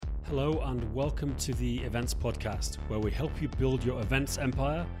Hello and welcome to the Events Podcast, where we help you build your events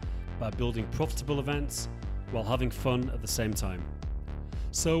empire by building profitable events while having fun at the same time.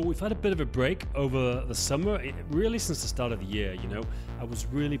 So we've had a bit of a break over the summer, really since the start of the year. I was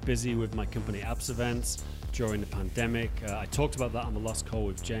really busy with my company Apps Events during the pandemic. I talked about that on the last call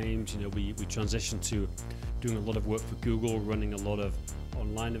with James. We transitioned to doing a lot of work for Google, running a lot of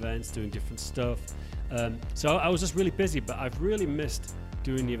online events, doing different stuff. So I was just really busy, but I've really missed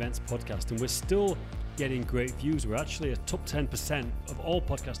doing the Events Podcast, and we're still getting great views. We're actually a top 10% of all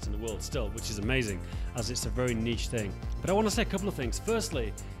podcasts in the world still, which is amazing, as it's a very niche thing. But I want to say a couple of things.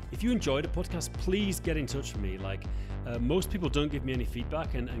 Firstly, if you enjoy the podcast, please get in touch with me. Most people don't give me any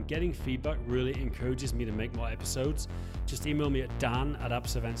feedback, and getting feedback really encourages me to make more episodes. Just email me at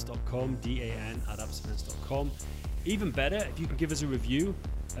dan@appsevents.com, dan@appsevents.com. Even better, if you can give us a review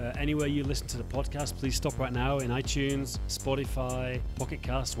anywhere you listen to the podcast, please stop right now in iTunes, Spotify, Pocket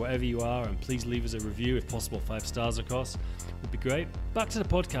Cast, wherever you are, and please leave us a review, if possible 5 stars, of course, would be great. Back to the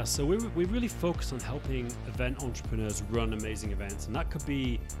podcast. So we really focus on helping event entrepreneurs run amazing events, and that could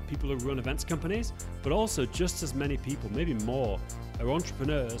be people who run events companies, but also just as many people, maybe more, are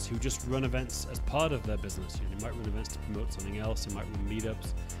entrepreneurs who just run events as part of their business. They might run events to promote something else, they might run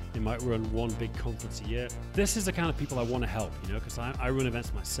meetups, they might run one big conference a year. This is the kind of people I want to help, because I run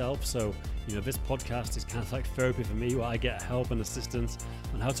events myself. So, this podcast is kind of like therapy for me, where I get help and assistance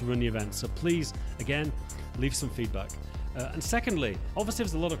on how to run the event. So please, again, leave some feedback. And secondly, obviously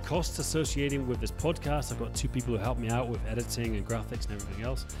there's a lot of costs associated with this podcast. I've got 2 people who help me out with editing and graphics and everything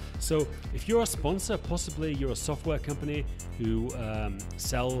else. So if you're a sponsor, possibly you're a software company who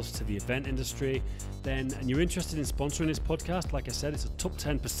sells to the event industry, and you're interested in sponsoring this podcast, like I said, it's a top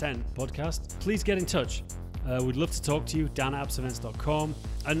 10% podcast, please get in touch. We'd love to talk to you, dan@appsevents.com,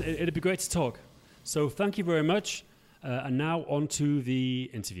 and it'd be great to talk. So thank you very much. And now on to the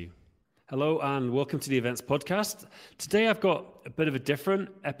interview. Hello and welcome to the Events Podcast. Today I've got a bit of a different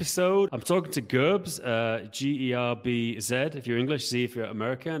episode. I'm talking to GERBZ, GERBZ if you're English, Z if you're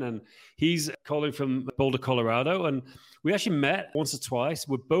American, and he's calling from Boulder, Colorado. And we actually met once or twice.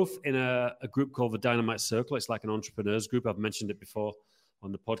 We're both in a group called the Dynamite Circle. It's like an entrepreneurs group. I've mentioned it before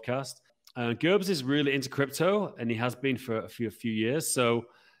on the podcast. GERBZ is really into crypto, and he has been for a few years. So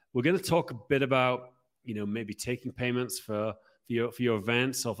we're going to talk a bit about, maybe taking payments for your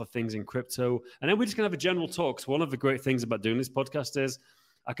events or for things in crypto. And then we're just going to have a general talk. So one of the great things about doing this podcast is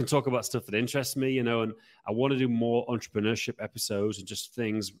I can talk about stuff that interests me, and I want to do more entrepreneurship episodes and just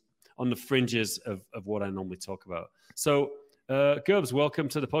things on the fringes of what I normally talk about. So GERBZ, welcome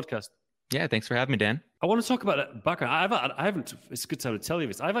to the podcast. Yeah, thanks for having me, Dan. I want to talk about that background. I haven't, it's a good time to tell you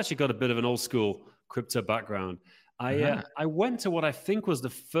this. I've actually got a bit of an old school crypto background. I went to what I think was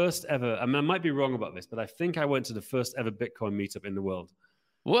the first ever, I might be wrong about this, but I think I went to the first ever Bitcoin meetup in the world.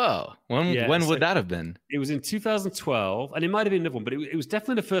 Whoa. When would that have been? It was in 2012, and it might have been another one, but it was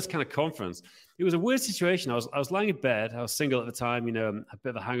definitely the first kind of conference. It was a weird situation. I was lying in bed. I was single at the time, a bit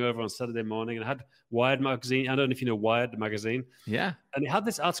of a hangover on Saturday morning, and I had Wired magazine. I don't know if you know Wired magazine. Yeah. And it had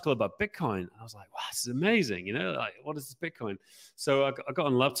this article about Bitcoin. I was like, wow, this is amazing. What is this Bitcoin? So I got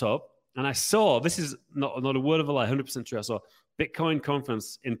on a laptop, and I saw, this is not a word of a lie, 100% true. I saw Bitcoin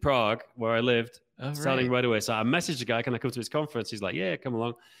conference in Prague, where I lived, starting right away. So I messaged the guy, can I come to his conference? He's like, yeah, come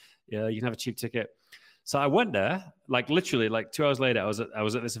along. Yeah, you can have a cheap ticket. So I went there, literally 2 hours later, I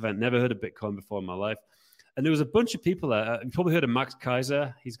was at this event, never heard of Bitcoin before in my life. And there was a bunch of people there. You probably heard of Max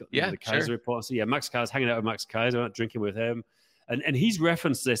Kaiser. He's got the Kaiser report. So yeah, Max Kaiser, hanging out with Max Kaiser, I went drinking with him. And he's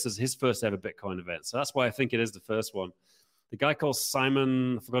referenced this as his first ever Bitcoin event. So that's why I think it is the first one. The guy called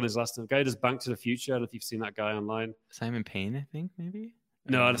Simon, I forgot his last name. The guy who does Bank to the Future. I don't know if you've seen that guy online. Simon Payne, I think, maybe?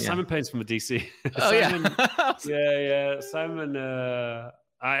 No, Simon Payne's from the DC. Oh, Simon, yeah. Simon,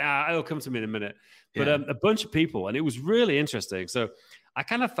 it'll come to me in a minute. But a bunch of people, and it was really interesting. So I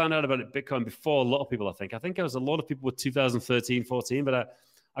kind of found out about Bitcoin before a lot of people, I think. I think there was a lot of people with 2013, 14, but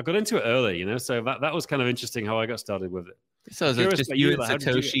I got into it early, so that was kind of interesting how I got started with it. So is it just you and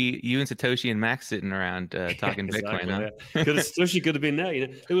Satoshi and Max sitting around talking Bitcoin, huh? Yeah. Satoshi could have been there.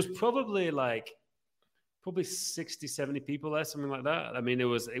 There was probably 60, 70 people there, something like that. I mean,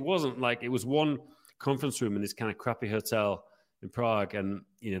 it wasn't like, it was one conference room in this kind of crappy hotel in Prague, and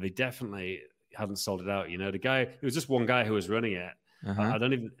they definitely hadn't sold it out. It was just one guy who was running it.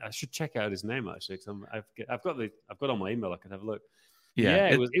 I should check out his name actually, because I've got on my email. I could have a look. Yeah,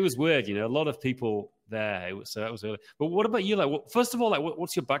 it was weird. A lot of people there. So that was early. But what about you? First of all,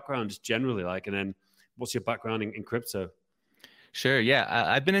 what's your background just generally like, and then what's your background in crypto? Sure. Yeah,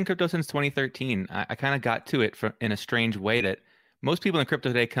 I've been in crypto since 2013. I kind of got to it in a strange way that most people in crypto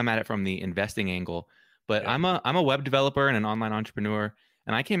today come at it from the investing angle. But I'm a web developer and an online entrepreneur,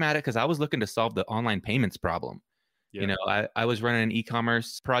 And I came at it because I was looking to solve the online payments problem. Yeah. I was running an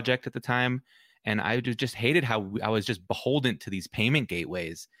e-commerce project at the time, and I just hated how I was just beholden to these payment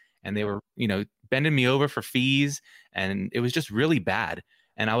gateways, and they were, bending me over for fees, and it was just really bad.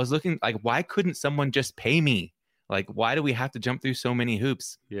 And I was looking like, why couldn't someone just pay me? Like, why do we have to jump through so many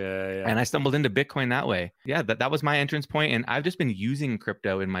hoops? Yeah. And I stumbled into Bitcoin that way. Yeah, that was my entrance point, and I've just been using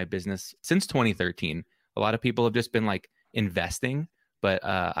crypto in my business since 2013. A lot of people have just been like investing, but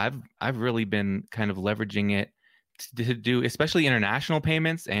I've really been kind of leveraging it to do especially international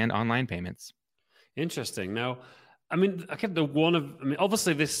payments and online payments. Interesting. Now, I mean,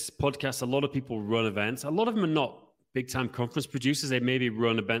 obviously this podcast, a lot of people run events. A lot of them are not big time conference producers. They maybe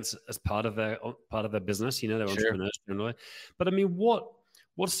run events as part of their business. They're entrepreneurs generally. But I mean,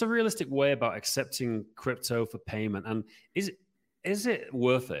 what's the realistic way about accepting crypto for payment? And is it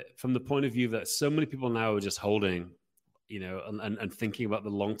worth it from the point of view that so many people now are just holding, and thinking about the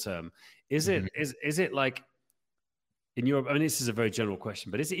long term? Is it like, this is a very general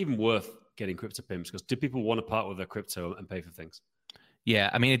question, but is it even worth getting crypto payments? Because do people want to part with their crypto and pay for things? Yeah,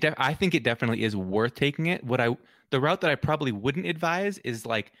 I mean, I think it definitely is worth taking it. The route that I probably wouldn't advise is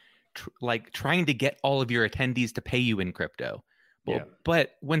like trying to get all of your attendees to pay you in crypto.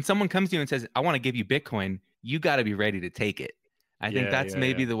 But when someone comes to you and says, "I want to give you Bitcoin," you got to be ready to take it. I think that's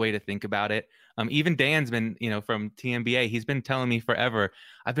maybe the way to think about it. Even Dan's been, from TMBA, he's been telling me forever,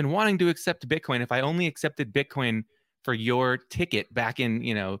 I've been wanting to accept Bitcoin. If I only accepted Bitcoin for your ticket back in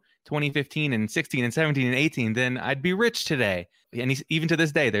 2015 and 16 and 17 and 18, then I'd be rich today. And even to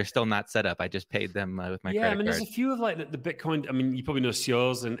this day, they're still not set up. I just paid them with my credit card. There's a few of like the Bitcoin. I mean, you probably know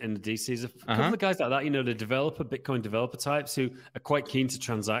Seals and the DCs. A couple of guys like that, the Bitcoin developer types who are quite keen to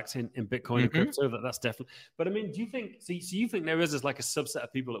transact in Bitcoin and crypto. That's definitely. But I mean, do you think? So you think there is like a subset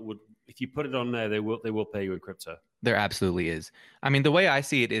of people that would, if you put it on there, they will pay you in crypto? There absolutely is. I mean, the way I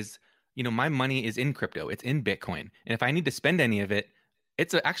see it is, my money is in crypto. It's in Bitcoin. And if I need to spend any of it,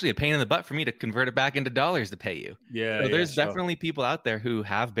 it's actually a pain in the butt for me to convert it back into dollars to pay you. So there's definitely people out there who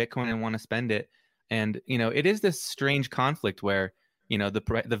have Bitcoin and want to spend it. And, it is this strange conflict where,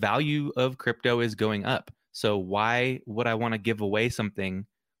 the value of crypto is going up. So why would I want to give away something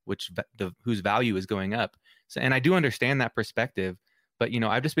whose value is going up? So, and I do understand that perspective, but,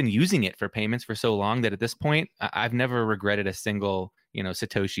 I've just been using it for payments for so long that at this point, I've never regretted a single,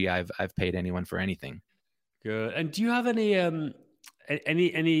 Satoshi I've paid anyone for anything. Good. And do you have any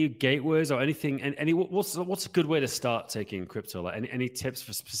gateways or anything? What's a good way to start taking crypto? Like any tips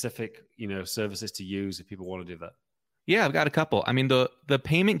for specific services to use if people want to do that? Yeah, I've got a couple. I mean, the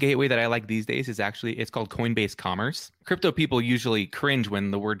payment gateway that I like these days it's called Coinbase Commerce. Crypto people usually cringe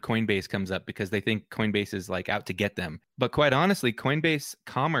when the word Coinbase comes up because they think Coinbase is like out to get them. But quite honestly, Coinbase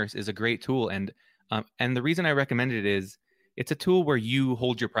Commerce is a great tool, and the reason I recommended it is it's a tool where you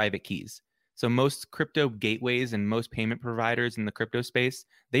hold your private keys. So most crypto gateways and most payment providers in the crypto space,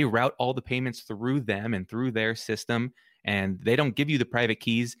 they route all the payments through them and through their system, and they don't give you the private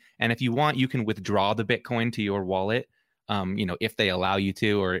keys. And if you want, you can withdraw the Bitcoin to your wallet, if they allow you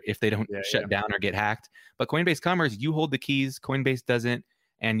to, or if they don't shut down or get hacked. But Coinbase Commerce, you hold the keys. Coinbase doesn't,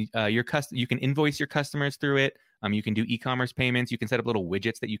 and you can invoice your customers through it. You can do e-commerce payments. You can set up little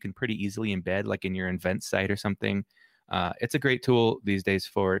widgets that you can pretty easily embed, like in your event site or something. It's a great tool these days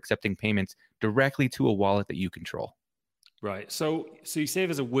for accepting payments directly to a wallet that you control. Right. So you say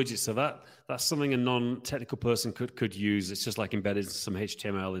there's a widget. So that's something a non-technical person could use. It's just like embedded some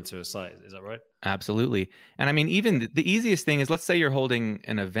HTML into a site. Is that right? Absolutely. And I mean, even the easiest thing is, let's say you're holding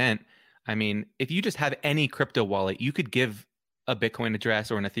an event. I mean, if you just have any crypto wallet, you could give a Bitcoin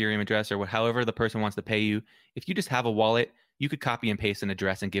address or an Ethereum address or however the person wants to pay you. If you just have a wallet, you could copy and paste an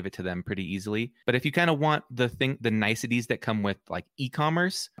address and give it to them pretty easily. But if you kind of want the niceties that come with like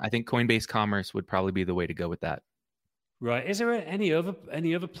e-commerce, I think Coinbase Commerce would probably be the way to go with that. Right. Is there any other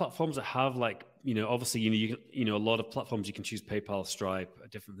platforms that have like, obviously, a lot of platforms you can choose PayPal, Stripe,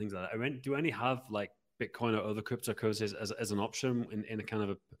 different things like that. Do any have like Bitcoin or other cryptocurrencies as an option in a kind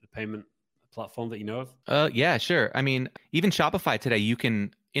of a payment platform that you know of? Yeah, sure. I mean, even Shopify today, you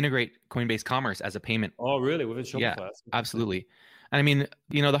can integrate Coinbase Commerce as a payment. Oh, really? Within Shopify? Yeah, absolutely. And I mean,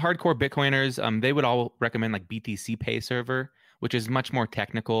 the hardcore Bitcoiners, they would all recommend like BTC Pay Server, which is much more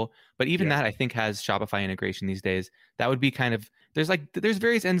technical. But even that, I think, has Shopify integration these days. That would be kind of, there's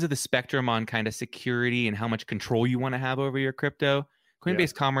various ends of the spectrum on kind of security and how much control you want to have over your crypto.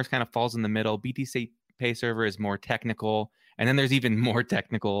 Coinbase Commerce kind of falls in the middle. BTC Pay Server is more technical. And then there's even more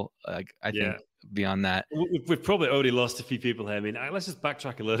technical, I think, beyond that. We've probably already lost a few people here. I mean, let's just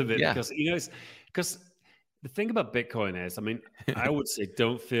backtrack a little bit because, because the thing about Bitcoin is, I mean, I would say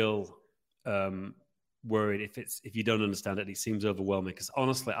don't feel worried if you don't understand it. It seems overwhelming because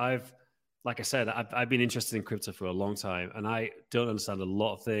honestly, like I said, I've been interested in crypto for a long time, and I don't understand a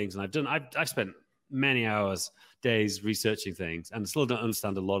lot of things. And I've spent many hours, days researching things, and still don't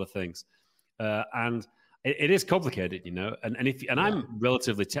understand a lot of things. And it is complicated, you know. And I'm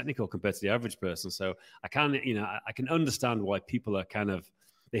relatively technical compared to the average person, so I can understand why people are kind of,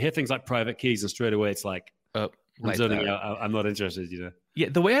 they hear things like private keys and straight away it's like, Oh, I'm zoning out. I'm not interested, you know. Yeah,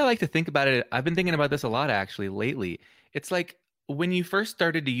 the way I like to think about it, I've been thinking about this a lot actually lately. It's like when you first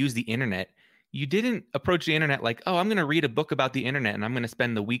started to use the internet, you didn't approach the internet like, oh, I'm going to read a book about the internet and I'm going to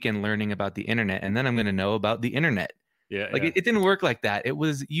spend the weekend learning about the internet and then I'm going to know about the internet. Yeah, Like it didn't work like that. It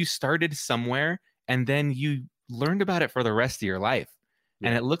was you started somewhere and then you learned about it for the rest of your life.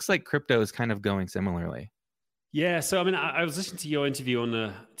 And it looks like crypto is kind of going similarly. Yeah, so I mean, I was listening to your interview on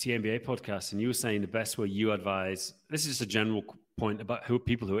the TMBA podcast, and you were saying the best way you advise. This is just a general point about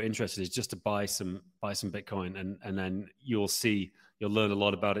people who are interested is just to buy some Bitcoin, and then you'll learn a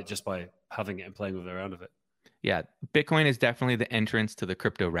lot about it just by having it and playing with around with it. Yeah, Bitcoin is definitely the entrance to the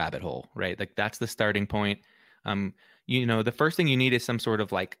crypto rabbit hole, right? Like that's the starting point. The first thing you need is some sort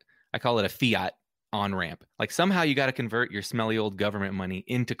of like, I call it a fiat on ramp. Like somehow you got to convert your smelly old government money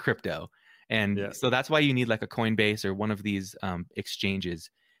into crypto. And so that's why you need like a Coinbase or one of these exchanges.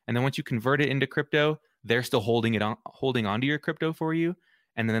 And then once you convert it into crypto, they're still holding onto your crypto for you.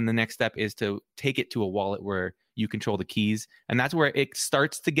 And then the next step is to take it to a wallet where you control the keys. And that's where it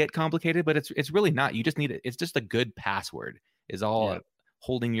starts to get complicated, but it's really not. You just need it. It's just a good password is all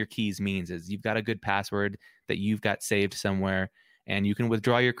holding your keys means, is you've got a good password that you've got saved somewhere and you can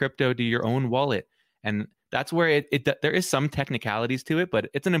withdraw your crypto to your own wallet. And that's where there is some technicalities to it, but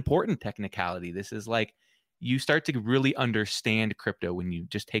it's an important technicality. This is like you start to really understand crypto when you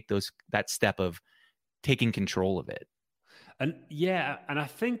just take that step of taking control of it. And I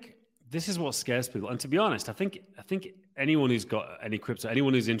think this is what scares people. And to be honest, I think anyone who's got any crypto,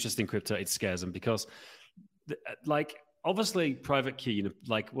 anyone who's interested in crypto, it scares them because, like, obviously private key, you know,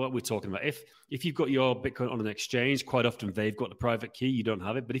 like what we're talking about. If you've got your Bitcoin on an exchange, quite often they've got the private key, you don't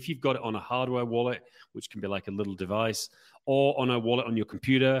have it. But if you've got it on a hardware wallet, which can be like a little device, or on a wallet on your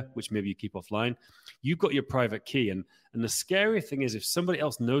computer, which maybe you keep offline, you've got your private key. And the scary thing is if somebody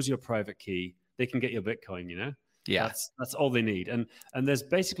else knows your private key, they can get your Bitcoin, you know? Yeah, that's all they need. And there's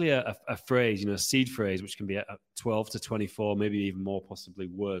basically a phrase, you know, a seed phrase, which can be 12 to 24, maybe even more possibly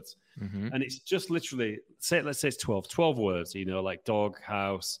words. Mm-hmm. And it's just literally, let's say it's 12 words, you know, like dog,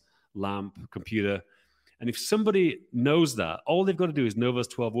 house, lamp, computer. And if somebody knows that, all they've got to do is know those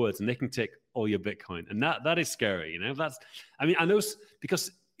 12 words and they can take all your Bitcoin. And that is scary, you know. I know,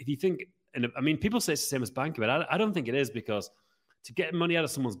 because if you think, people say it's the same as banking, but I don't think it is, because to get money out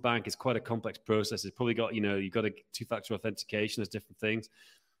of someone's bank is quite a complex process. It's probably got, you've got a two-factor authentication, there's different things.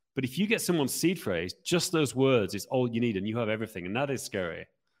 But if you get someone's seed phrase, just those words is all you need and you have everything. And that is scary.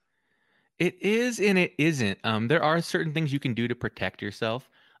 It is and it isn't. There are certain things you can do to protect yourself.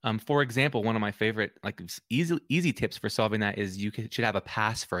 For example, one of my favorite, like easy tips for solving that is should have a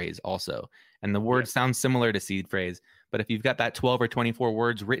passphrase also. And the word sounds similar to seed phrase, but if you've got that 12 or 24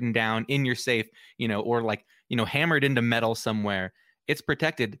 words written down in your safe, or like, hammered into metal somewhere, it's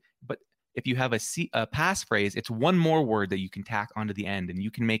protected. But if you have a passphrase, it's one more word that you can tack onto the end and you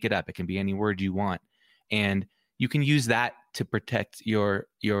can make it up. It can be any word you want. And you can use that to protect your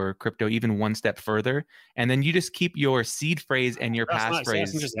crypto even one step further. And then you just keep your seed phrase and your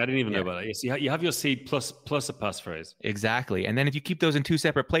passphrase. Nice. I didn't even know about that. Yes, you have your seed plus a passphrase. Exactly. And then if you keep those in two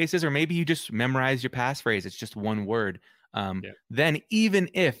separate places, or maybe you just memorize your passphrase, it's just one word. Then even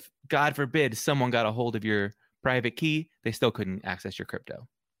if, God forbid, someone got a hold of your private key, they still couldn't access your crypto.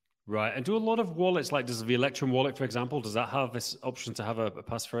 Right. And do a lot of wallets, like does the Electrum wallet, for example, does that have this option to have a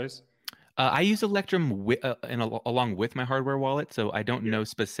passphrase? I use Electrum along with my hardware wallet, so I don't know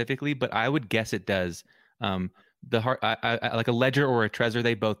specifically, but I would guess it does. Like a Ledger or a Trezor,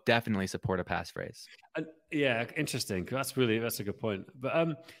 they both definitely support a passphrase. Yeah, interesting. That's a good point. But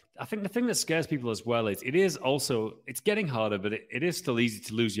I think the thing that scares people as well is it's getting harder, but it is still easy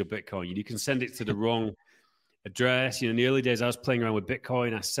to lose your Bitcoin. You can send it to the wrong address. In the early days, I was playing around with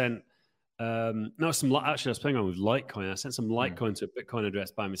Bitcoin. I sent I was playing around with Litecoin. I sent some Litecoin to a Bitcoin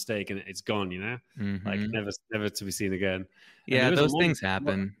address by mistake, and it's gone. Mm-hmm. Like never to be seen again. Yeah, those things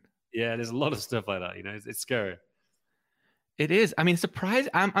happen. There's a lot of stuff like that. It's scary. It is. I mean,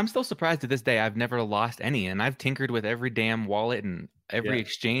 I'm still surprised to this day. I've never lost any, and I've tinkered with every damn wallet and every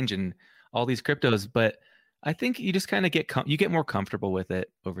exchange and all these cryptos. But I think you just kind of get more comfortable with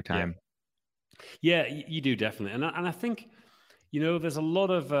it over time. Yeah, you do definitely, and I think there's a lot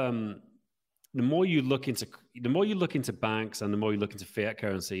of the more you look into banks and the more you look into fiat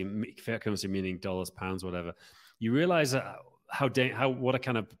currency meaning dollars, pounds, whatever, you realize that what a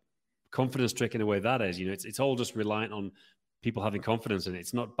kind of confidence trick in a way that is. It's all just reliant on people having confidence in it.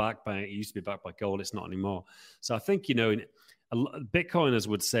 It's not backed by, it used to be backed by gold. It's not anymore. So I think, Bitcoiners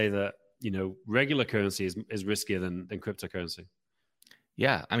would say that, regular currency is riskier than cryptocurrency.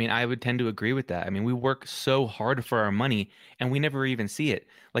 Yeah, I mean, I would tend to agree with that. I mean, we work so hard for our money and we never even see it.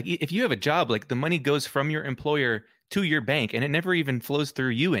 Like if you have a job, like the money goes from your employer to your bank and it never even flows through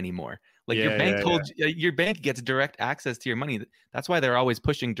you anymore. Like your bank gets direct access to your money. That's why they're always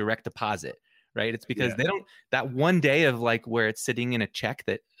pushing direct deposit, right? It's because they don't, that one day of like where it's sitting in a check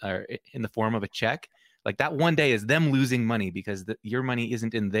or in the form of a check, like that one day is them losing money because your money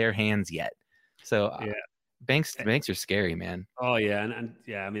isn't in their hands yet. So banks are scary, man. Oh yeah, and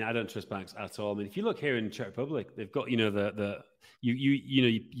yeah, I mean, I don't trust banks at all. I mean, if you look here in Czech Republic, they've got you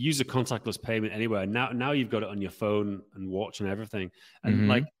use a contactless payment anywhere. Now you've got it on your phone and watch and everything, and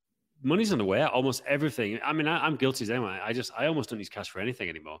like money's on the way out. Almost everything. I mean, I'm guilty as anyone. I almost don't use cash for anything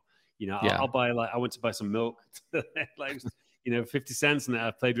anymore. I'll buy, like, I went to buy some milk, like 50 cents, and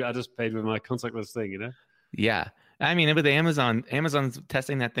I just paid with my contactless thing. Yeah. I mean, with Amazon's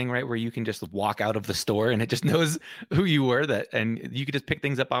testing that thing, right, where you can just walk out of the store and it just knows who you were, and you could just pick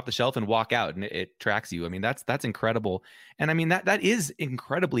things up off the shelf and walk out and it tracks you. I mean, that's incredible. And I mean, that is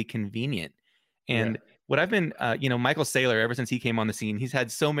incredibly convenient. And what I've been, Michael Saylor, ever since he came on the scene, he's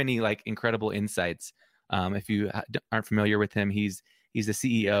had so many like incredible insights. If you aren't familiar with him, he's the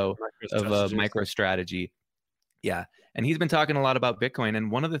CEO of MicroStrategy. Yeah. And he's been talking a lot about Bitcoin.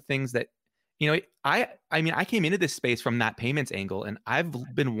 And one of the things that, I came into this space from that payments angle, and I've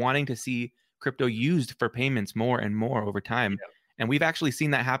been wanting to see crypto used for payments more and more over time. Yeah. And we've actually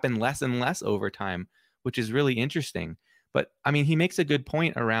seen that happen less and less over time, which is really interesting. But I mean, he makes a good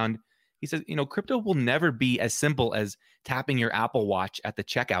point around, he says, crypto will never be as simple as tapping your Apple Watch at the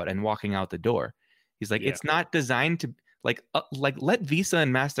checkout and walking out the door. He's like, it's not designed to like let Visa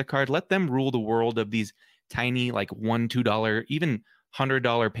and MasterCard, let them rule the world of these tiny, like $1, $2, even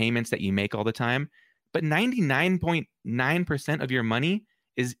 $100 payments that you make all the time. But 99.9% of your money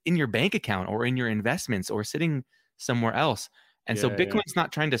is in your bank account or in your investments or sitting somewhere else. And so Bitcoin's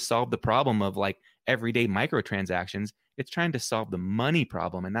not trying to solve the problem of like everyday microtransactions. It's trying to solve the money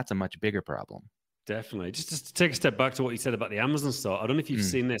problem. And that's a much bigger problem. Definitely. Just to take a step back to what you said about the Amazon store. I don't know if you've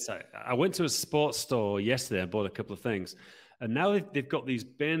seen this. I went to a sports store yesterday and bought a couple of things. And now they've got these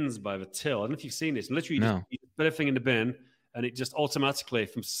bins by the till. I don't know if you've seen this. Literally, you just put everything in the bin, and it just automatically,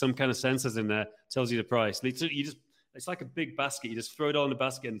 from some kind of sensors in there, tells you the price. It's like a big basket. You just throw it all in the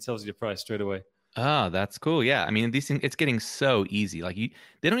basket and it tells you the price straight away. Oh, that's cool. Yeah. I mean, these things, it's getting so easy. Like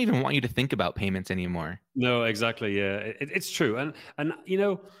they don't even want you to think about payments anymore. No, exactly. Yeah, it's true. And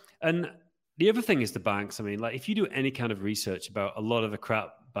the other thing is the banks. I mean, like if you do any kind of research about a lot of the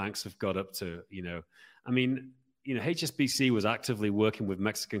crap banks have got up to, I mean, HSBC was actively working with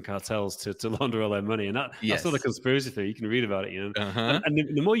Mexican cartels to launder all their money, and that's not a conspiracy theory. You can read about it, and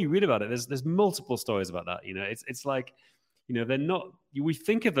the more you read about it, there's multiple stories about that. It's like, they're not. We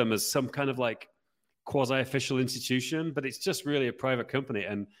think of them as some kind of like quasi-official institution, but it's just really a private company.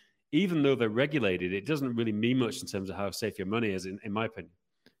 And even though they're regulated, it doesn't really mean much in terms of how safe your money is, in my opinion.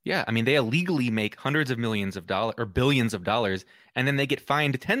 Yeah, I mean, they illegally make hundreds of millions of dollars or billions of dollars, and then they get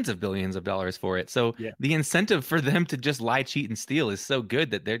fined tens of billions of dollars for it. So the incentive for them to just lie, cheat, and steal is so good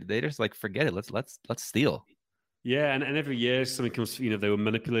that they just like, forget it. Let's steal. Yeah, and every year something comes. They were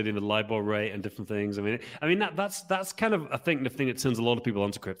manipulating the LIBOR rate and different things. I mean that's kind of, I think, the thing that turns a lot of people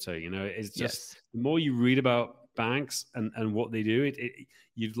onto crypto. It's just the more you read about banks and what they do,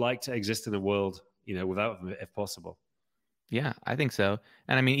 you'd like to exist in a world without them if possible. Yeah, I think so.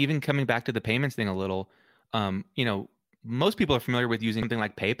 And I mean, even coming back to the payments thing a little, most people are familiar with using something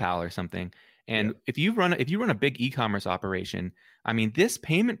like PayPal or something. And if you run a big e-commerce operation, I mean, this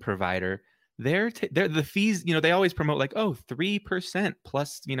payment provider, they're the fees, they always promote like, 3%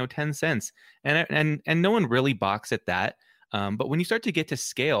 plus, 10 cents. And no one really balks at that. But when you start to get to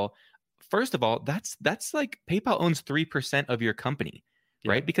scale, first of all, that's like PayPal owns 3% of your company.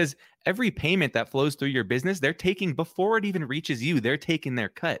 Right? Because every payment that flows through your business, they're taking before it even reaches you, they're taking their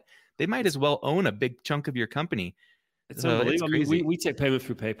cut. They might as well own a big chunk of your company. It's unbelievable. I mean, we take payment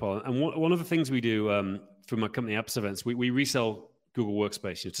through PayPal. And one of the things we do through my company Apps Events, we resell Google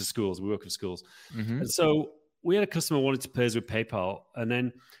Workspace to schools. We work with schools. Mm-hmm. And so we had a customer wanted to pay us with PayPal. And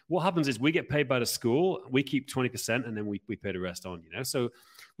then what happens is we get paid by the school. We keep 20% and then we pay the rest on, So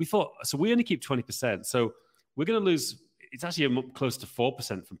we thought, so we only keep 20%. So we're going to lose. It's actually close to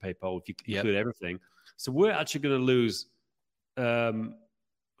 4% from PayPal if you include everything. So we're actually going to lose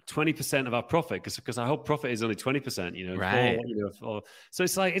 20% of our profit, because our whole profit is only 20%, Right. so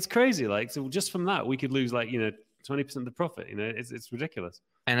it's like, it's crazy. Like, so just from that, we could lose like, 20% of the profit, it's ridiculous.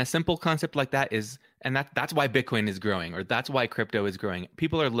 And a simple concept like that is, and that's why Bitcoin is growing, or that's why crypto is growing.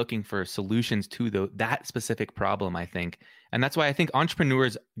 People are looking for solutions to that specific problem, I think. And that's why I think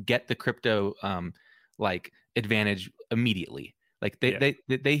entrepreneurs get the crypto like advantage immediately. Like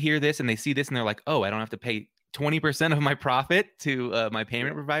they hear this and they see this and they're like, oh, I don't have to pay 20% of my profit to my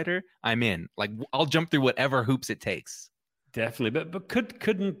payment provider. I'm in. Like, I'll jump through whatever hoops it takes. Definitely, but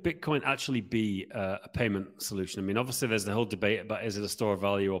couldn't Bitcoin actually be a payment solution? I mean, obviously, there's the whole debate about, is it a store of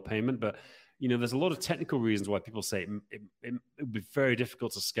value or payment, but there's a lot of technical reasons why people say it would be very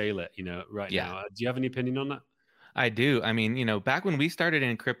difficult to scale it. Right now, do you have any opinion on that? I do. I mean, back when we started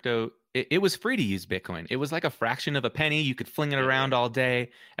in crypto, it was free to use Bitcoin. It was like a fraction of a penny. You could fling it around all day.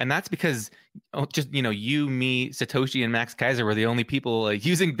 And that's because just, you, me, Satoshi, and Max Kaiser were the only people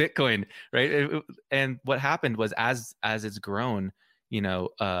using Bitcoin, right? And what happened was as it's grown,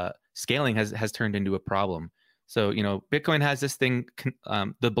 scaling has turned into a problem. So, Bitcoin has this thing,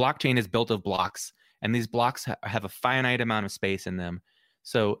 the blockchain is built of blocks, and these blocks have a finite amount of space in them.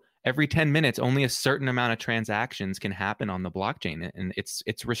 So every 10 minutes, only a certain amount of transactions can happen on the blockchain. And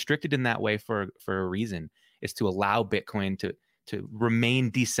it's restricted in that way for a reason. It's to allow Bitcoin to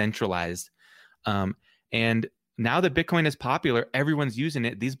remain decentralized. And now that Bitcoin is popular, everyone's using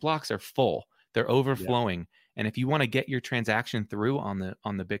it. These blocks are full. They're overflowing. Yeah. And if you want to get your transaction through on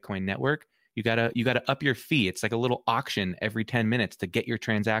the Bitcoin network, you gotta up your fee. It's like a little auction every 10 minutes to get your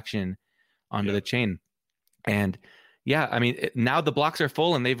transaction onto the chain. And yeah, I mean, now the blocks are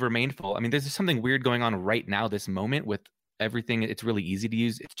full and they've remained full. I mean, there's something weird going on right now, this moment, with everything. It's really easy to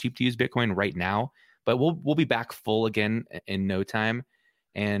use. It's cheap to use Bitcoin right now, but we'll be back full again in no time.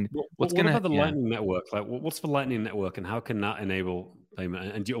 And what about the Lightning Network? Like, what's the Lightning Network, and how can that enable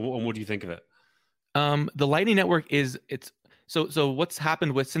payment? And what do you think of it? The Lightning Network so what's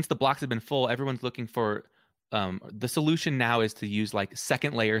happened since the blocks have been full, everyone's looking for the solution now is to use like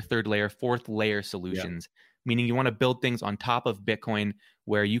second layer, third layer, fourth layer solutions. Yeah. Meaning you want to build things on top of Bitcoin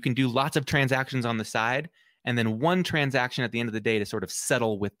where you can do lots of transactions on the side, and then one transaction at the end of the day to sort of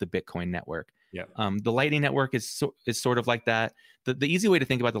settle with the Bitcoin network. Yeah. The Lightning Network is sort of like that. The easy way to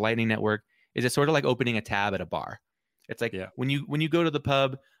think about the Lightning Network is it's sort of like opening a tab at a bar. It's like when you go to the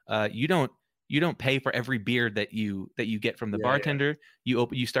pub, you don't pay for every beer that you get from the bartender. Yeah.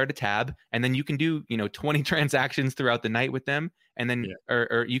 You start a tab, and then you can do 20 transactions throughout the night with them, and then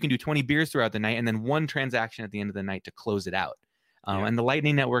or you can do 20 beers throughout the night, and then one transaction at the end of the night to close it out. And the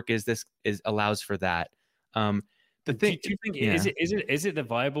Lightning Network allows for that. Do you think is it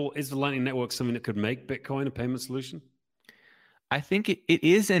viable? Is the Lightning Network something that could make Bitcoin a payment solution? I think it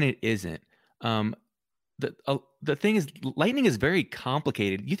is and it isn't. The thing is, Lightning is very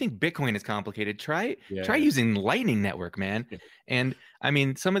complicated. You think Bitcoin is complicated? Try using Lightning Network, man. Yeah. And I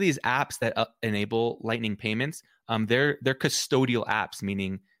mean, some of these apps that enable Lightning payments, they're custodial apps,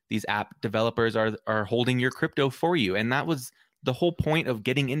 meaning these app developers are holding your crypto for you. And that was the whole point of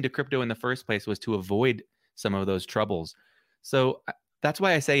getting into crypto in the first place, was to avoid some of those troubles. So that's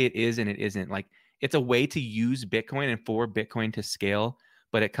why I say it is and it isn't. Like, it's a way to use Bitcoin and for Bitcoin to scale,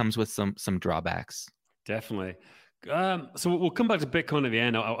 but it comes with some drawbacks. Definitely. So we'll come back to Bitcoin at the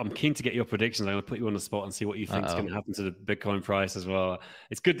end. I'm keen to get your predictions. I'm going to put you on the spot and see what you think is going to happen to the Bitcoin price as well.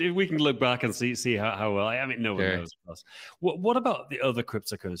 It's good if we can look back and see how well. I mean, no one knows. What about the other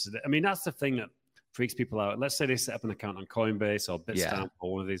cryptocurrencies? I mean, that's the thing that freaks people out. Let's say they set up an account on Coinbase or Bitstamp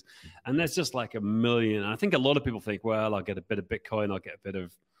or one of these, and there's just like a million. I think a lot of people think, well, I'll get a bit of Bitcoin, I'll get a bit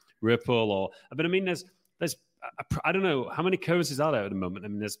of Ripple, but I mean, there's I don't know how many currencies are there at the moment. I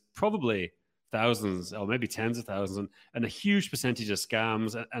mean, there's probably thousands or maybe tens of thousands, and a huge percentage of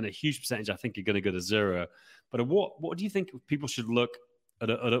scams, and a huge percentage I think are going to go to zero. But what do you think people should look at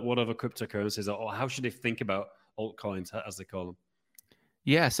what other cryptocurrencies, or how should they think about altcoins, as they call them?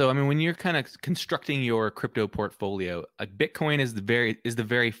 Yeah, so I mean, when you're kind of constructing your crypto portfolio, Bitcoin is the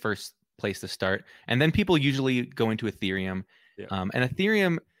very first place to start, and then people usually go into Ethereum. Yeah. And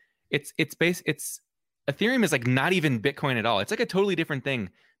Ethereum, Ethereum is like not even Bitcoin at all. It's like a totally different thing.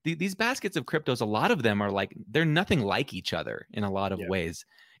 These baskets of cryptos, a lot of them are like, they're nothing like each other in a lot of ways.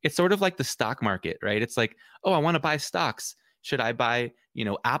 It's sort of like the stock market, right? It's like, oh, I want to buy stocks. Should I buy,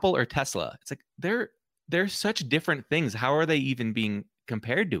 Apple or Tesla? It's like, they're such different things. How are they even being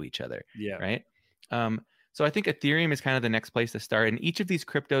compared to each other? Yeah. Right. So I think Ethereum is kind of the next place to start. And each of these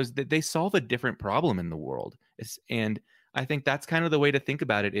cryptos, they solve a different problem in the world. And I think that's kind of the way to think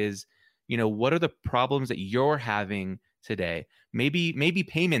about it is, what are the problems that you're having today? Maybe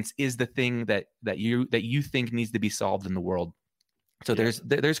payments is the thing that you think needs to be solved in the world. So Yeah.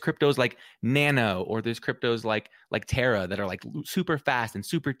 there's cryptos like Nano, or there's cryptos like Terra that are like super fast and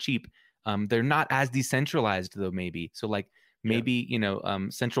super cheap. They're not as decentralized though, maybe. So like Yeah.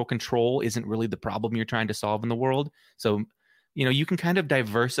 maybe, central control isn't really the problem you're trying to solve in the world. So, you can kind of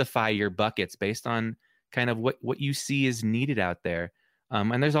diversify your buckets based on kind of what you see is needed out there.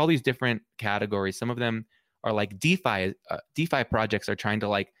 And there's all these different categories. Some of them are like DeFi. DeFi projects are trying to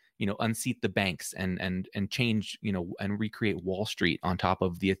like, unseat the banks and change, and recreate Wall Street on top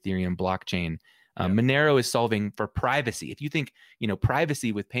of the Ethereum blockchain. Yeah. Monero is solving for privacy. If you think,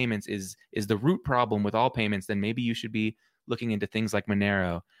 privacy with payments is the root problem with all payments, then maybe you should be looking into things like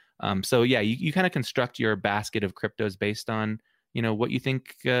Monero. So yeah, you kind of construct your basket of cryptos based on, what you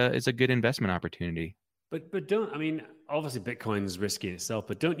think is a good investment opportunity. But don't, I mean, obviously Bitcoin is risky in itself,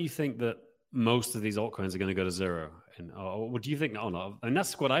 but don't you think that most of these altcoins are going to go to zero? And or what do you think? Oh no, and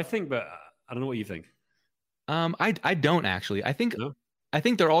that's what I think, but I don't know what you think. I don't actually. No? I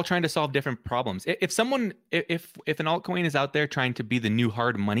think they're all trying to solve different problems. If an altcoin is out there trying to be the new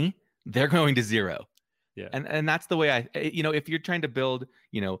hard money, they're going to zero. Yeah. And that's the way if you're trying to build,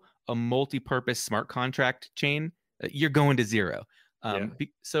 a multi-purpose smart contract chain, you're going to zero. Yeah.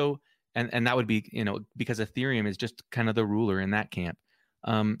 So and that would be, because Ethereum is just kind of the ruler in that camp.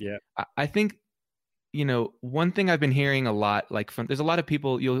 Yeah. I think, one thing I've been hearing a lot, like there's a lot of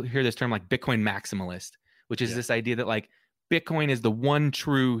people, you'll hear this term like Bitcoin maximalist, which is this idea that like Bitcoin is the one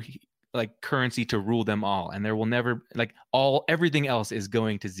true like currency to rule them all, and there will never like everything else is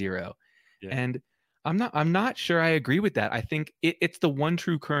going to zero. Yeah. And I'm not sure I agree with that. I think it's the one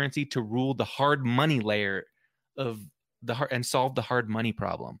true currency to rule the hard money layer of and solve the hard money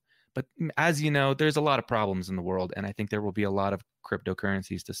problem. But as you know, there's a lot of problems in the world, and I think there will be a lot of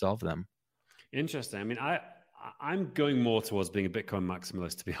cryptocurrencies to solve them. Interesting. I mean, I'm going more towards being a Bitcoin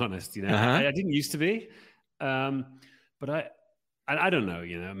maximalist, to be honest. Uh-huh. I didn't used to be, but I don't know.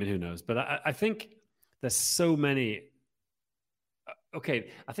 I mean, who knows? But I think there's so many. Okay,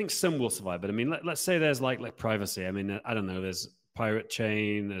 I think some will survive, but I mean, let's say there's like privacy. I mean, I don't know. There's Pirate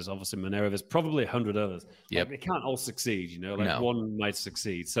Chain. There's obviously Monero. There's probably 100 others. Yep. Like, they can't all succeed. Like No. one might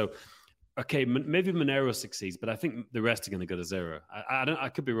succeed. So, okay, maybe Monero succeeds, but I think the rest are going to go to zero. I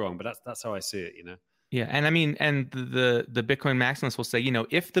could be wrong, but that's how I see it. Yeah, and I mean, and the Bitcoin maximalists will say,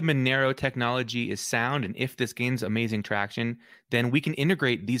 if the Monero technology is sound and if this gains amazing traction, then we can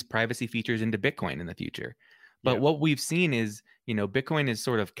integrate these privacy features into Bitcoin in the future. But what we've seen is, Bitcoin is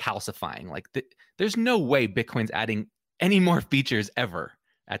sort of calcifying. Like there's no way Bitcoin's adding any more features ever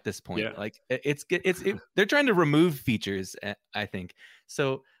at this point. Yeah. Like they're trying to remove features, I think.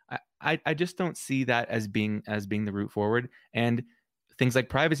 So I just don't see that as being the route forward. And things like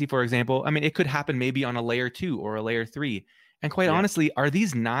privacy, for example, I mean, it could happen maybe on a layer 2 or a layer 3. And quite honestly, are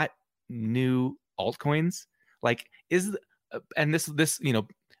these not new altcoins? Like and this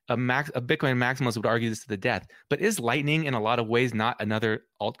a Bitcoin maximalist would argue this to the death, but is Lightning in a lot of ways not another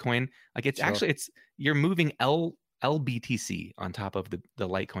altcoin? Like you're moving LBTC on top of the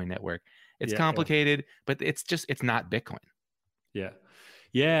Litecoin network. It's complicated, but it's not Bitcoin. Yeah.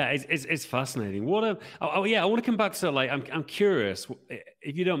 Yeah, it's fascinating. I want to come back to like I'm curious,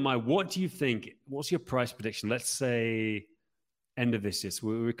 if you don't mind, what do you think? What's your price prediction? Let's say end of this year. So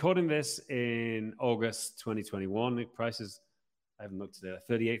we're recording this in August 2021. The prices, I haven't looked at it,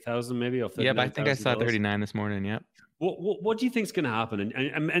 38,000 maybe, or 39,000. Yeah, but I think I saw 39 this morning. Yep. What do you think is going to happen?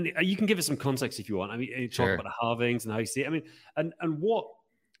 And you can give us some context if you want. I mean, you talk about the halvings and how you see it. I mean, and what?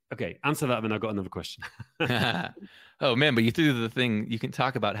 Okay, answer that, and then I've got another question. Oh man, but you threw the thing. You can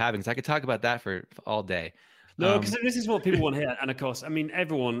talk about halvings. I could talk about that for all day. No, because this is what people want to hear, and of course, I mean,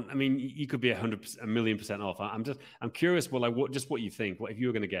 everyone. I mean, you could be 1,000,000% off. I'm curious. Well, like, what you think? What if you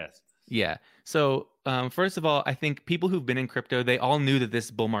were going to guess? Yeah. So first of all, I think people who've been in crypto, they all knew that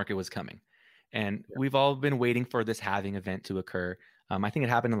this bull market was coming, and we've all been waiting for this halving event to occur. I think it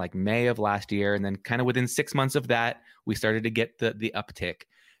happened in like May of last year, and then kind of within 6 months of that, we started to get the uptick.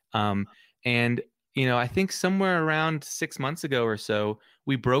 And I think somewhere around 6 months ago or so,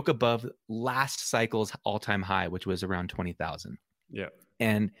 we broke above last cycle's all-time high, which was around 20,000. Yeah.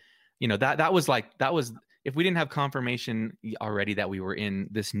 And that was if we didn't have confirmation already that we were in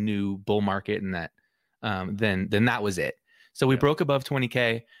this new bull market and that then that was it. So we broke above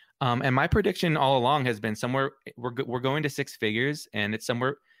 20K. And my prediction all along has been somewhere we're going to 6 figures, and it's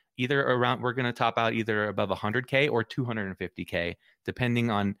somewhere either around, we're going to top out either above 100K or 250K, depending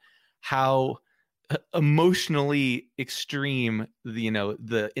on how emotionally extreme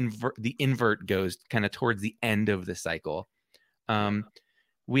the invert goes kind of towards the end of the cycle.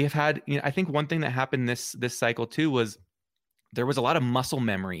 We have had, I think one thing that happened this cycle too was there was a lot of muscle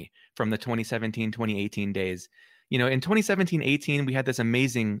memory from the 2017, 2018 days. in 2017, 18, we had this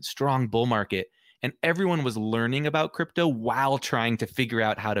amazing, strong bull market, and everyone was learning about crypto while trying to figure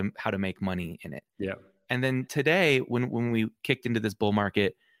out how to make money in it. Yeah. And then today, when we kicked into this bull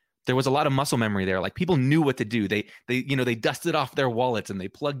market, there was a lot of muscle memory there. Like people knew what to do. They dusted off their wallets and they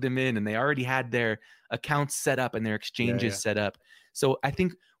plugged them in, and they already had their accounts set up and their exchanges set up. So I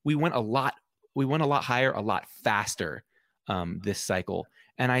think we went a lot higher, a lot faster this cycle.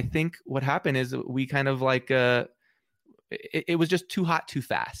 And I think what happened is we kind of like it was just too hot too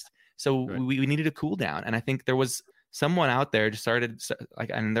fast. So we needed a cool down. And I think there was someone out there just started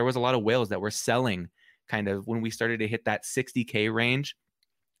and there was a lot of whales that were selling kind of when we started to hit that 60K range.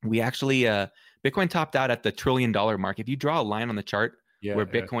 We actually Bitcoin topped out at the $1 trillion mark. If you draw a line on the chart where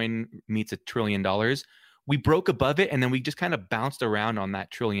Bitcoin meets $1 trillion, we broke above it, and then we just kind of bounced around on that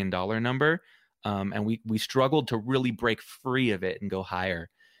 $1 trillion number, and we struggled to really break free of it and go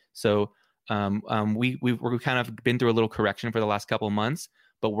higher. So we've kind of been through a little correction for the last couple of months,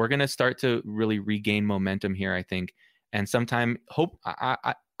 but we're going to start to really regain momentum here, I think. And sometime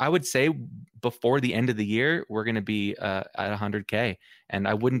I would say before the end of the year, we're going to be at 100K. And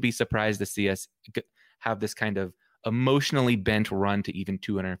I wouldn't be surprised to see us have this kind of emotionally bent run to even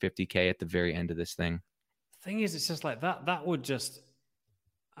 250K at the very end of this thing. The thing is, it's just like that would just,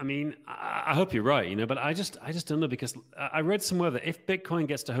 I mean, I hope you're right, but I just don't know, because I read somewhere that if Bitcoin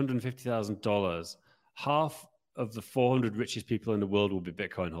gets to $150,000, half of the 400 richest people in the world will be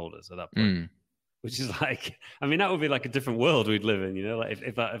Bitcoin holders at that point. Which is like, I mean, that would be like a different world we'd live in, like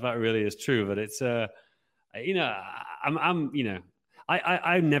if that really is true. But it's, I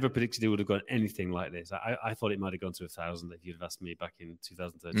never predicted it would have gone anything like this. I thought it might have gone to 1,000 if you'd have asked me back in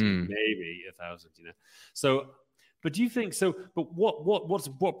 2013, maybe 1,000, So, but do you think so? But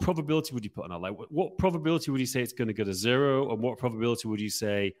what probability would you put on that? Like, what probability would you say it's going to go to zero, and what probability would you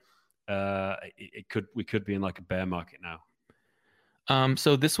say we could be in like a bear market now?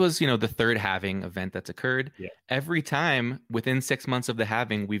 So this was, the third halving event that's occurred. Yeah. Every time within 6 months of the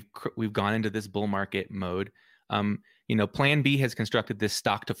halving, we've gone into this bull market mode. Plan B has constructed this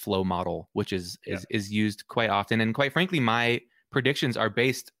stock to flow model, which is used quite often. And quite frankly, my predictions are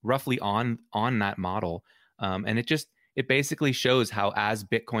based roughly on that model. And it basically shows how as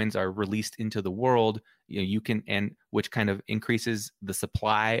Bitcoins are released into the world, which kind of increases the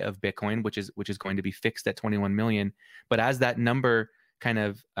supply of Bitcoin, which is going to be fixed at 21 million. But as that number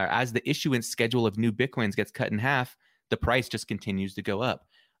as the issuance schedule of new Bitcoins gets cut in half, the price just continues to go up.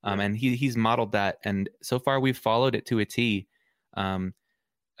 And he's modeled that, and so far we've followed it to a T.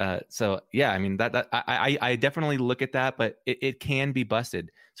 So yeah, I mean I definitely look at that, but it can be busted.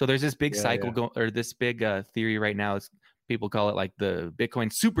 So there's this big cycle or this big theory right now. People call it like the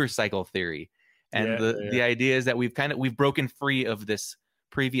Bitcoin super cycle theory. And the idea is that we've broken free of this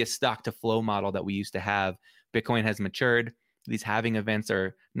previous stock to flow model that we used to have. Bitcoin has matured. These halving events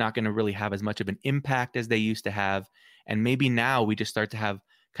are not going to really have as much of an impact as they used to have. And maybe now we just start to have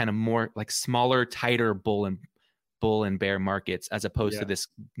kind of more like smaller, tighter bull and bear markets, as opposed to this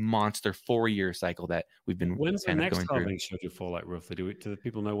monster 4-year cycle that we've been When's the next halving through. scheduled for, like, roughly? Do the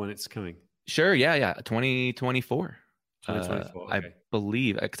people know when it's coming? Sure. Yeah. 2024. 2024. Okay. I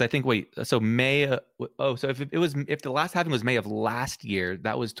believe, because I think so May. So if the last halving was May of last year,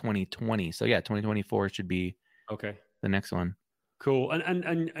 that was 2020. So yeah, 2024 should be the next one. Cool.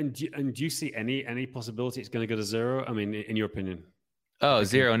 And do you see any possibility it's going to go to zero? I mean, in your opinion? Oh,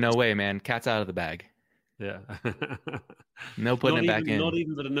 zero? No way, man. Cat's out of the bag. Yeah. No putting it back in. Not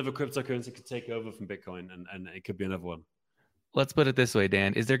even that another cryptocurrency could take over from Bitcoin, and it could be another one. Let's put it this way,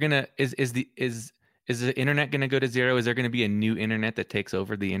 Dan. Is the internet going to go to zero? Is there going to be a new internet that takes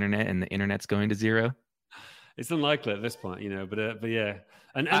over the internet, and the internet's going to zero? It's unlikely at this point, but yeah.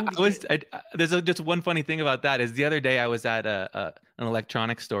 And there's just one funny thing about that is the other day I was at an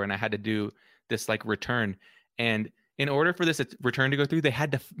electronics store, and I had to do this like return, and in order for this return to go through, they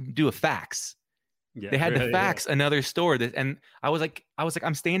had to do a fax. Yeah, they had to fax another store. And I was like,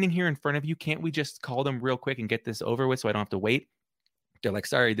 I'm standing here in front of you. Can't we just call them real quick and get this over with so I don't have to wait? They're like,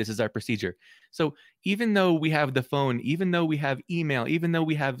 sorry, this is our procedure. So even though we have the phone, even though we have email, even though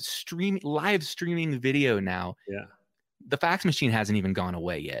we have live streaming video now, the fax machine hasn't even gone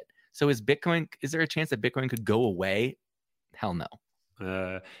away yet. So is there a chance that Bitcoin could go away? Hell no.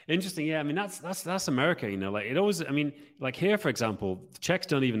 Interesting. Yeah. I mean, that's America, like it always, I mean, like here, for example, checks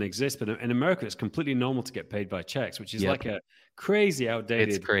don't even exist, but in America, it's completely normal to get paid by checks, which is like a crazy outdated.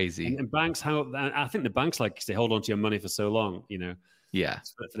 It's crazy. And banks, I think the banks, like, they hold on to your money for so long, Yeah.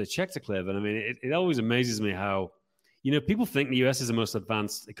 For the check to clear. But I mean, it always amazes me how, people think the US is the most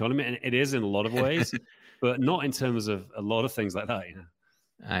advanced economy, and it is in a lot of ways, but not in terms of a lot of things like that,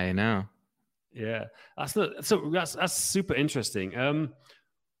 I know. Yeah, that's super interesting.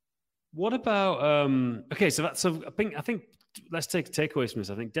 What about okay? So I think let's take takeaways from this.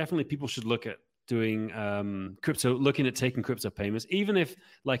 I think definitely people should look at doing looking at taking crypto payments, even if,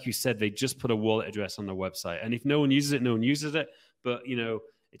 like you said, they just put a wallet address on their website, and if no one uses it, no one uses it. But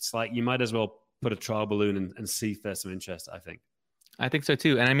it's like you might as well put a trial balloon and see if there's some interest. I think so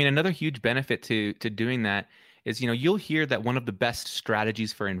too. And I mean, another huge benefit to doing that is, you'll hear that one of the best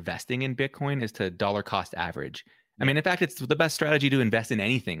strategies for investing in Bitcoin is to dollar cost average. I mean, in fact, it's the best strategy to invest in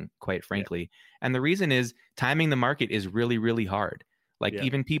anything, quite frankly. And the reason is timing the market is really, really hard. Like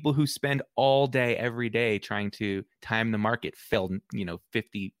even people who spend all day, every day trying to time the market fail,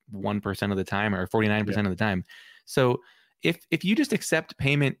 51% of the time or 49% of the time. So if you just accept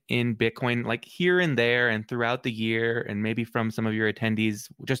payment in Bitcoin, like here and there and throughout the year, and maybe from some of your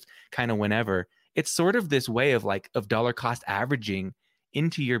attendees, just kind of whenever, it's sort of this way of dollar cost averaging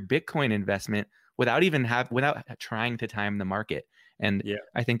into your Bitcoin investment without trying to time the market. And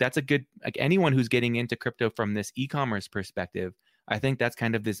I think that's a good, like anyone who's getting into crypto from this e-commerce perspective, I think that's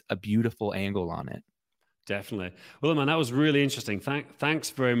kind of a beautiful angle on it. Definitely. Well, man, that was really interesting. Thanks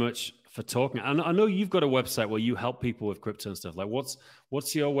very much for talking. I know you've got a website where you help people with crypto and stuff. Like, what's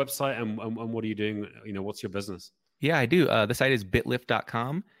your website and what are you doing? What's your business? Yeah, I do. The site is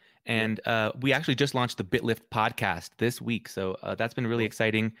bitlift.com. And we actually just launched the BitLift podcast this week. So that's been really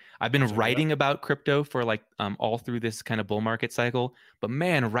exciting. I've been writing about crypto for all through this kind of bull market cycle. But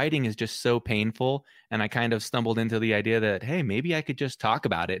man, writing is just so painful. And I kind of stumbled into the idea that, hey, maybe I could just talk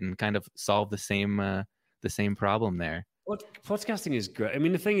about it and kind of solve the same problem there. Podcasting is great. I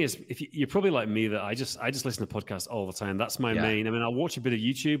mean, the thing is, if you're probably like me, that I just listen to podcasts all the time. That's my main. I mean, I'll watch a bit of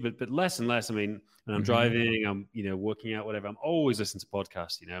YouTube, but less and less. I mean, when I'm driving, I'm working out, whatever. I'm always listening to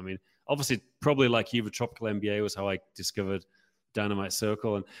podcasts. I mean, obviously, probably like you, the Tropical MBA was how I discovered Dynamite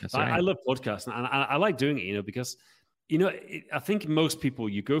Circle, and I love podcasts, and I like doing it. Because I think most people,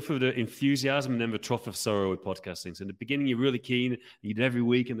 you go through the enthusiasm and then the trough of sorrow with podcasting. So in the beginning, you're really keen, you do it every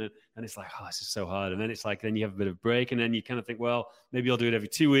week, and it's like, oh, this is so hard. And then it's like, then you have a bit of a break, and then you kind of think, well, maybe I'll do it every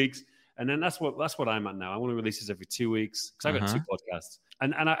 2 weeks. And then that's what I'm at now. I want to release this every 2 weeks because I've got 2 podcasts,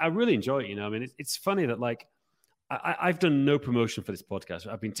 and I really enjoy it. I mean, it's funny that I've done no promotion for this podcast.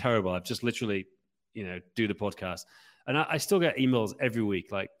 I've been terrible. I've just literally, do the podcast. And I still get emails every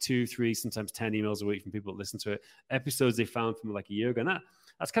week, like 2, 3, sometimes 10 emails a week from people that listen to it. Episodes they found from like a year ago. And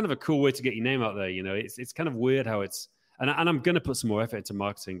that's kind of a cool way to get your name out there. It's kind of weird how it's, and I'm going to put some more effort into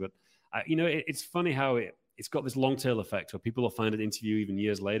marketing, but it's funny how it's got this long tail effect where people will find an interview even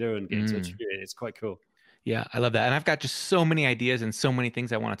years later and get in touch with you. It's quite cool. Yeah, I love that. And I've got just so many ideas and so many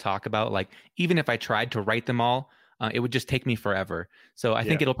things I want to talk about. Like even if I tried to write them all, it would just take me forever. So I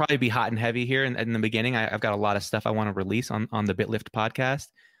think it'll probably be hot and heavy here in the beginning. I've got a lot of stuff I want to release on the BitLift podcast.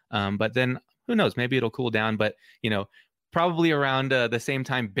 But then who knows, maybe it'll cool down. But, probably around the same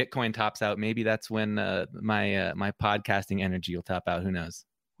time Bitcoin tops out, maybe that's when my podcasting energy will top out. Who knows?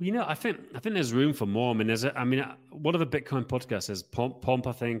 Well, I think there's room for more. I mean, one of the Bitcoin podcasts is Pomp,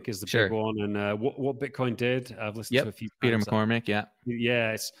 I think, is the big one. And what Bitcoin did, I've listened to a few Peter times. McCormick,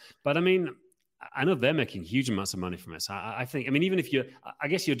 Yeah, but I mean, I know they're making huge amounts of money from this. I think, even if I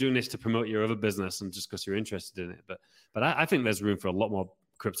guess you're doing this to promote your other business and just because you're interested in it. But I think there's room for a lot more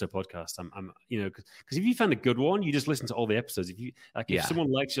crypto podcasts. Because if you find a good one, you just listen to all the episodes. If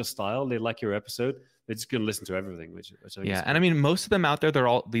someone likes your style, they like your episode, they're just going to listen to everything. Which I think and I mean, most of them out there, they're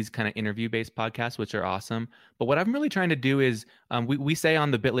all these kind of interview-based podcasts, which are awesome. But what I'm really trying to do is, we say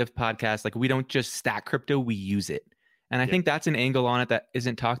on the BitLift podcast, like we don't just stack crypto, we use it. And I think that's an angle on it that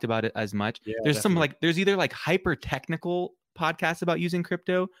isn't talked about it as much. Yeah, there's definitely. There's either hyper technical podcasts about using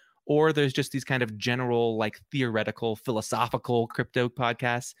crypto, or there's just these kind of general, theoretical, philosophical crypto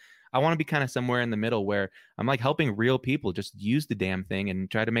podcasts. I want to be kind of somewhere in the middle where I'm helping real people just use the damn thing and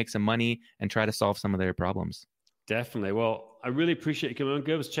try to make some money and try to solve some of their problems. Definitely. Well, I really appreciate you coming on,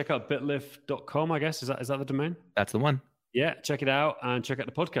 GERBZ. Check out bitlift.com, I guess. Is that the domain? That's the one. Yeah, check it out and check out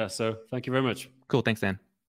the podcast. So thank you very much. Cool. Thanks, Dan.